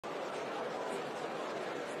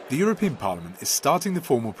The European Parliament is starting the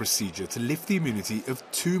formal procedure to lift the immunity of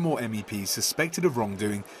 2 more MEPs suspected of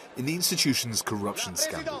wrongdoing in the institution's corruption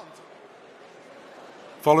scandal.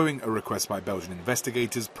 Following a request by Belgian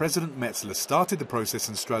investigators, President Metzeler started the process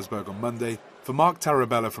in Strasbourg on Monday for Marc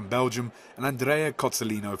Tarabella from Belgium and Andrea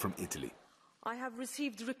Cozzolino from Italy. I have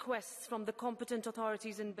received requests from the competent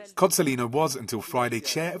authorities in Belgium. Cozzolino was, until Friday,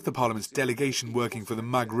 chair of the Parliament's delegation working for the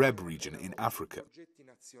Maghreb region in Africa.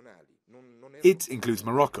 It includes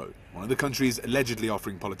Morocco, one of the countries allegedly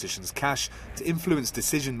offering politicians cash to influence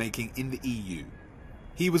decision-making in the EU.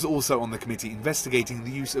 He was also on the committee investigating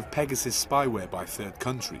the use of Pegasus spyware by third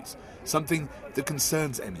countries, something that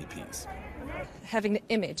concerns MEPs. Having the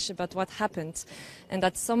image about what happened, and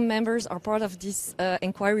that some members are part of this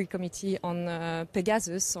inquiry committee on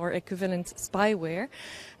Pegasus or equivalent spyware.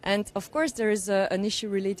 And of course there is an issue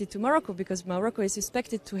related to Morocco, because Morocco is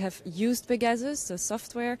suspected to have used Pegasus, so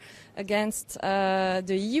software, against the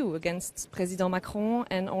EU, against President Macron,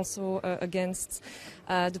 and also against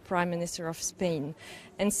the Prime Minister of Spain.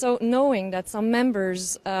 And so knowing that some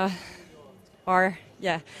members are,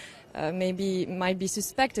 maybe might be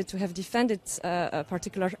suspected to have defended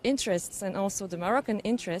particular interests and also the Moroccan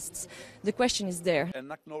interests, the question is there.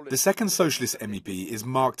 The second Socialist MEP is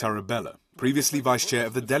Marc Tarabella, previously vice chair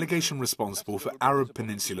of the delegation responsible for Arab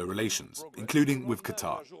Peninsula relations, including with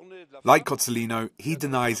Qatar. Like Cozzolino, he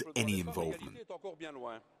denies any involvement.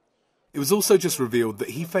 It was also just revealed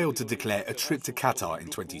that he failed to declare a trip to Qatar in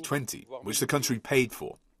 2020, which the country paid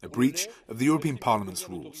for, a breach of the European Parliament's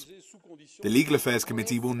rules. The Legal Affairs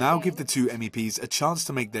Committee will now give the 2 MEPs a chance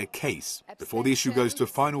to make their case before the issue goes to a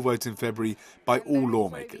final vote in February by all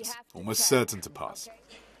lawmakers, almost certain to pass.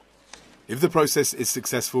 If the process is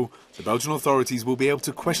successful, the Belgian authorities will be able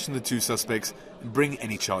to question the 2 suspects and bring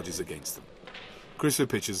any charges against them. Chris with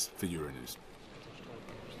pictures for Euronews.